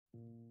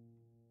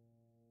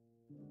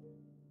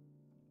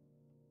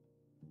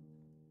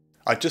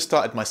I'd just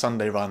started my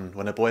Sunday run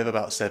when a boy of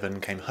about 7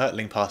 came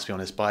hurtling past me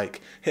on his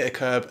bike, hit a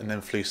curb and then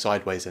flew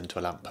sideways into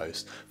a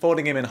lamppost,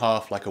 folding him in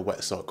half like a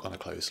wet sock on a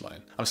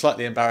clothesline. I'm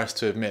slightly embarrassed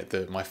to admit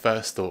that my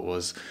first thought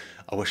was,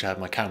 I wish I had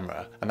my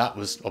camera, and that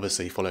was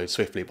obviously followed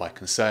swiftly by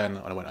concern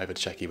when I went over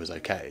to check he was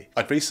okay.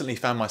 I'd recently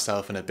found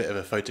myself in a bit of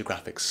a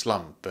photographic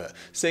slump, but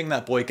seeing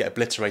that boy get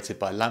obliterated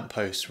by a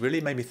lamppost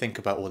really made me think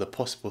about all the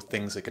possible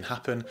things that can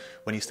happen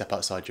when you step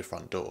outside your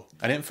front door.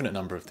 An infinite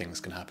number of things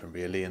can happen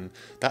really, and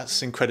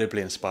that's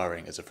incredibly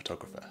inspiring as a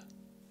photographer.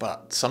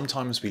 But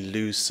sometimes we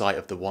lose sight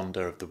of the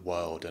wonder of the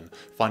world and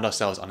find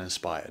ourselves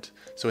uninspired.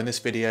 So in this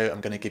video, I'm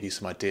going to give you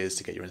some ideas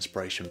to get your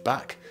inspiration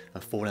back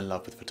and fall in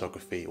love with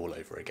photography all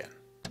over again.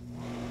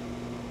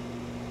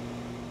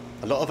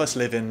 A lot of us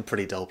live in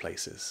pretty dull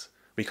places.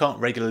 We can't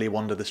regularly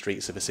wander the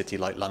streets of a city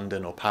like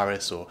London or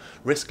Paris, or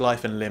risk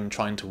life and limb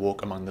trying to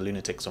walk among the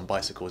lunatics on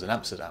bicycles in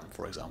Amsterdam,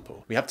 for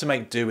example. We have to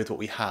make do with what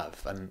we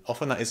have, and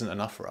often that isn't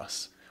enough for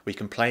us. We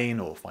complain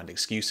or find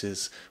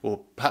excuses,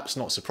 or perhaps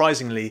not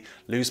surprisingly,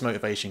 lose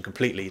motivation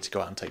completely to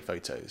go out and take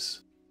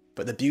photos.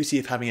 But the beauty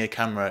of having a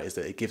camera is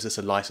that it gives us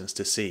a license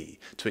to see,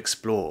 to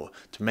explore,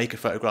 to make a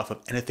photograph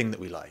of anything that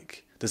we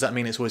like. Does that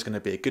mean it's always going to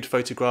be a good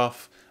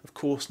photograph? Of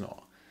course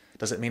not.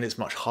 Does it mean it's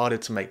much harder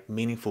to make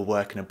meaningful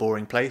work in a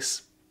boring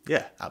place?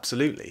 Yeah,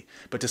 absolutely.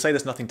 But to say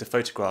there's nothing to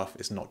photograph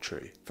is not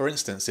true. For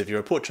instance, if you're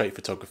a portrait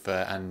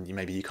photographer and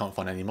maybe you can't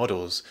find any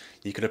models,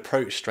 you could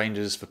approach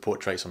strangers for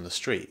portraits on the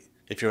street.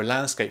 If you're a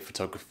landscape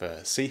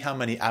photographer, see how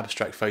many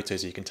abstract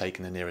photos you can take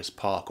in the nearest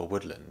park or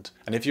woodland.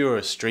 And if you're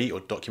a street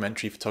or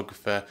documentary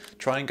photographer,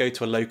 try and go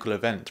to a local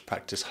event to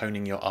practice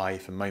honing your eye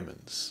for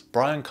moments.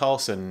 Brian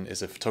Carlson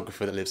is a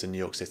photographer that lives in New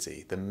York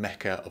City, the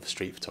mecca of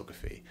street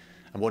photography.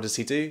 And what does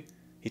he do?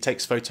 He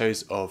takes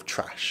photos of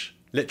trash,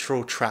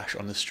 literal trash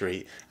on the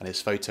street, and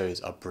his photos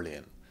are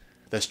brilliant.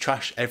 There's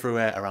trash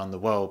everywhere around the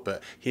world,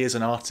 but he as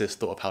an artist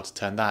thought of how to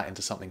turn that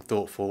into something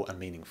thoughtful and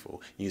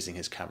meaningful using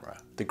his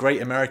camera. The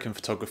great American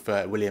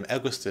photographer William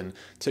Eggleston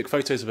took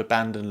photos of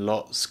abandoned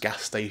lots,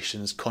 gas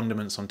stations,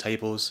 condiments on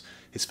tables.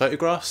 His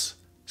photographs?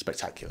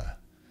 Spectacular.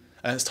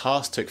 Ernst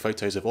Haas took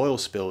photos of oil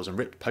spills and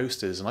ripped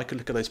posters, and I could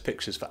look at those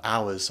pictures for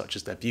hours, such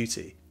as their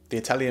beauty. The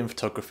Italian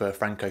photographer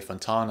Franco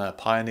Fontana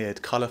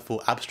pioneered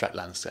colourful abstract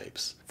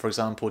landscapes, for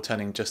example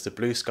turning just a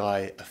blue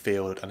sky, a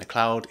field and a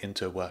cloud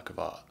into a work of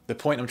art. The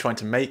point I'm trying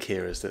to make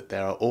here is that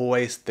there are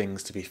always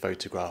things to be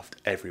photographed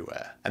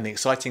everywhere. And the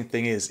exciting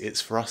thing is, it's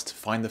for us to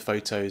find the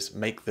photos,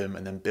 make them,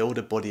 and then build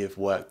a body of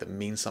work that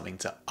means something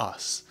to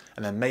us,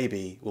 and then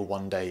maybe will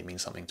one day mean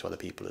something to other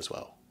people as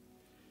well.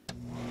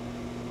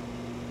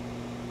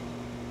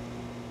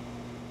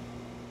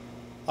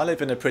 I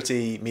live in a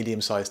pretty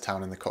medium-sized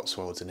town in the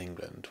Cotswolds in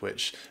England,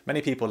 which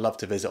many people love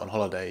to visit on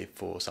holiday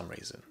for some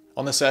reason.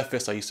 On the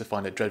surface I used to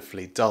find it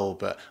dreadfully dull,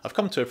 but I've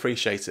come to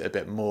appreciate it a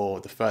bit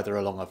more the further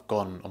along I've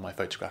gone on my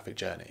photographic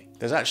journey.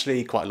 There's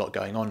actually quite a lot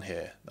going on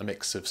here, a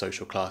mix of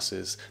social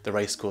classes, the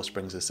racecourse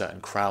brings a certain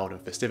crowd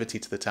and festivity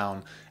to the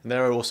town, and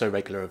there are also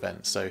regular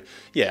events, so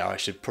yeah, I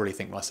should probably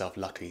think myself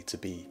lucky to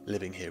be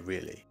living here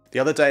really. The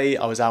other day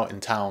I was out in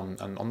town,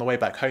 and on the way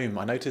back home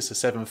I noticed a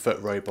 7-foot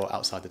robot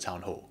outside the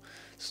town hall.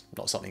 It's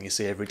not something you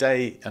see every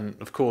day, and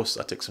of course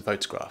I took some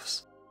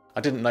photographs.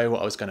 I didn't know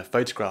what I was going to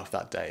photograph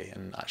that day,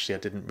 and actually I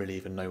didn't really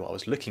even know what I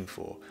was looking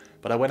for,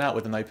 but I went out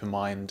with an open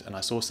mind and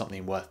I saw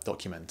something worth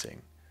documenting.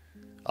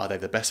 Are they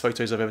the best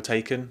photos I've ever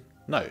taken?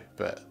 No,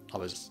 but I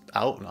was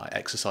out and I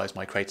exercised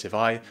my creative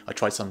eye, I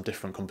tried some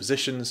different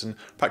compositions and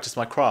practiced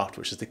my craft,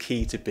 which is the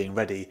key to being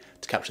ready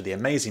to capture the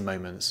amazing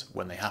moments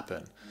when they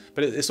happen.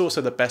 But it's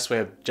also the best way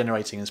of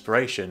generating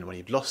inspiration when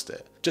you've lost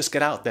it. Just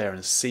get out there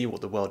and see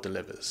what the world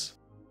delivers.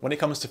 When it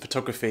comes to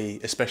photography,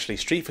 especially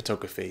street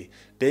photography,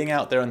 being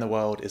out there in the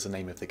world is the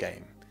name of the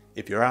game.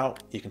 If you're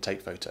out, you can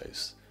take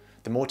photos.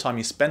 The more time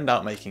you spend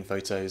out making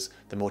photos,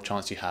 the more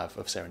chance you have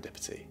of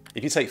serendipity.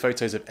 If you take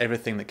photos of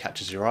everything that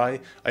catches your eye,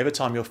 over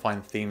time you'll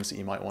find themes that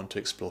you might want to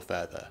explore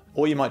further.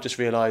 Or you might just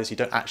realise you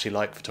don't actually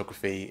like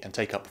photography and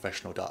take up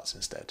professional darts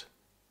instead.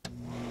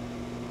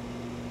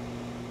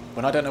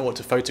 When I don't know what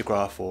to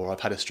photograph, or I've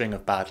had a string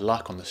of bad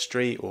luck on the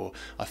street, or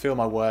I feel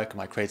my work and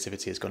my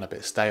creativity has gone a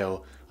bit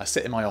stale, I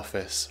sit in my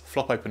office,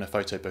 flop open a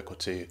photo book or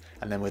two,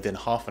 and then within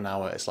half an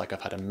hour it's like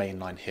I've had a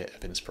mainline hit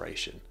of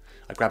inspiration.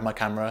 I grab my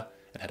camera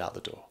and head out the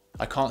door.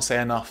 I can't say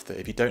enough that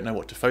if you don't know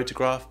what to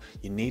photograph,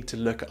 you need to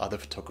look at other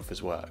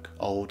photographers' work,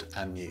 old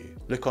and new.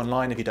 Look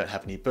online if you don't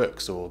have any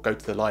books, or go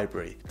to the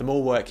library. The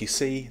more work you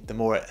see, the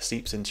more it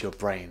seeps into your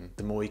brain,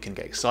 the more you can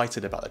get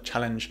excited about the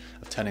challenge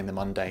of turning the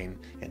mundane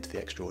into the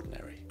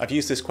extraordinary. I've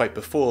used this quote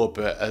before,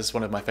 but as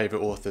one of my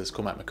favourite authors,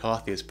 Cormac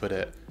McCarthy, has put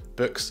it,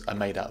 books are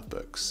made out of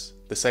books.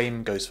 The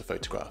same goes for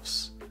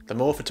photographs. The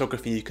more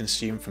photography you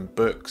consume from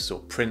books or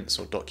prints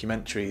or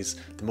documentaries,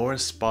 the more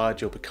inspired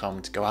you'll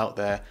become to go out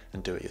there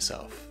and do it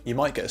yourself. You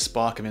might get a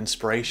spark of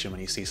inspiration when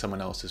you see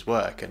someone else's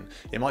work, and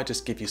it might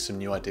just give you some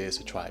new ideas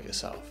to try out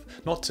yourself.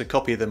 Not to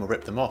copy them or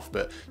rip them off,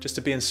 but just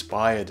to be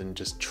inspired and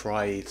just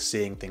try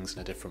seeing things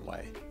in a different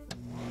way.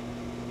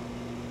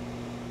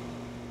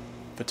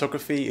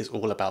 Photography is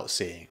all about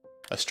seeing,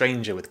 a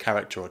stranger with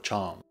character or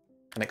charm.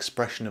 an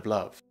expression of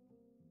love,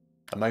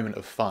 a moment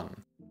of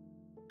fun,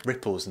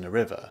 ripples in a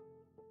river,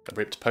 a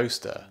ripped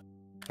poster,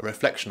 a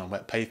reflection on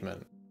wet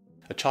pavement,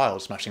 a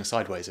child smashing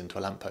sideways into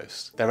a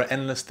lamppost. There are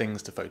endless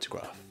things to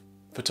photograph.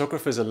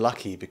 Photographers are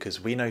lucky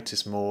because we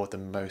notice more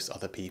than most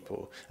other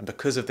people, and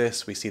because of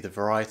this we see the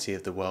variety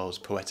of the world's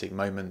poetic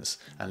moments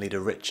and lead a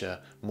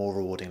richer, more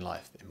rewarding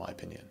life, in my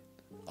opinion.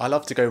 I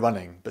love to go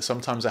running, but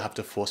sometimes I have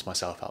to force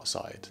myself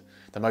outside.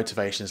 The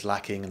motivation is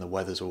lacking and the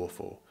weather's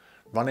awful.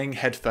 Running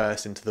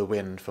headfirst into the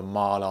wind for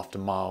mile after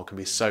mile can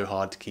be so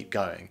hard to keep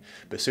going,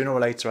 but sooner or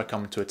later I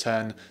come to a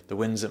turn, the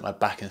wind's at my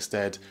back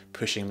instead,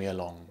 pushing me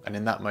along, and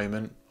in that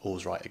moment,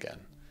 all's right again.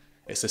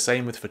 It's the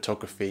same with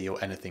photography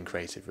or anything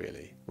creative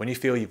really. When you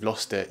feel you've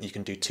lost it, you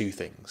can do two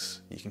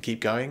things. You can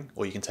keep going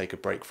or you can take a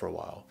break for a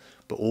while,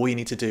 but all you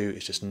need to do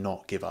is just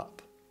not give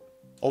up.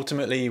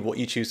 Ultimately, what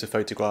you choose to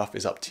photograph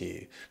is up to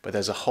you, but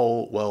there's a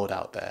whole world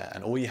out there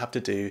and all you have to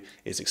do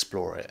is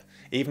explore it,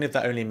 even if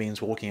that only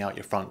means walking out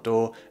your front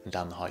door and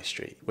down the high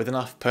street. With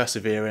enough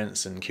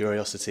perseverance and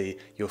curiosity,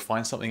 you'll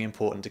find something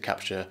important to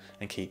capture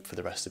and keep for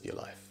the rest of your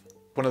life.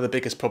 One of the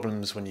biggest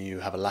problems when you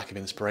have a lack of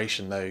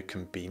inspiration though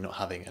can be not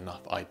having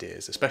enough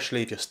ideas,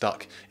 especially if you're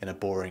stuck in a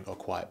boring or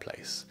quiet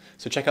place.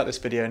 So check out this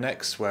video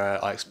next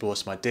where I explore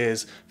some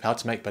ideas for how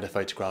to make better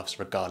photographs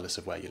regardless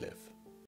of where you live.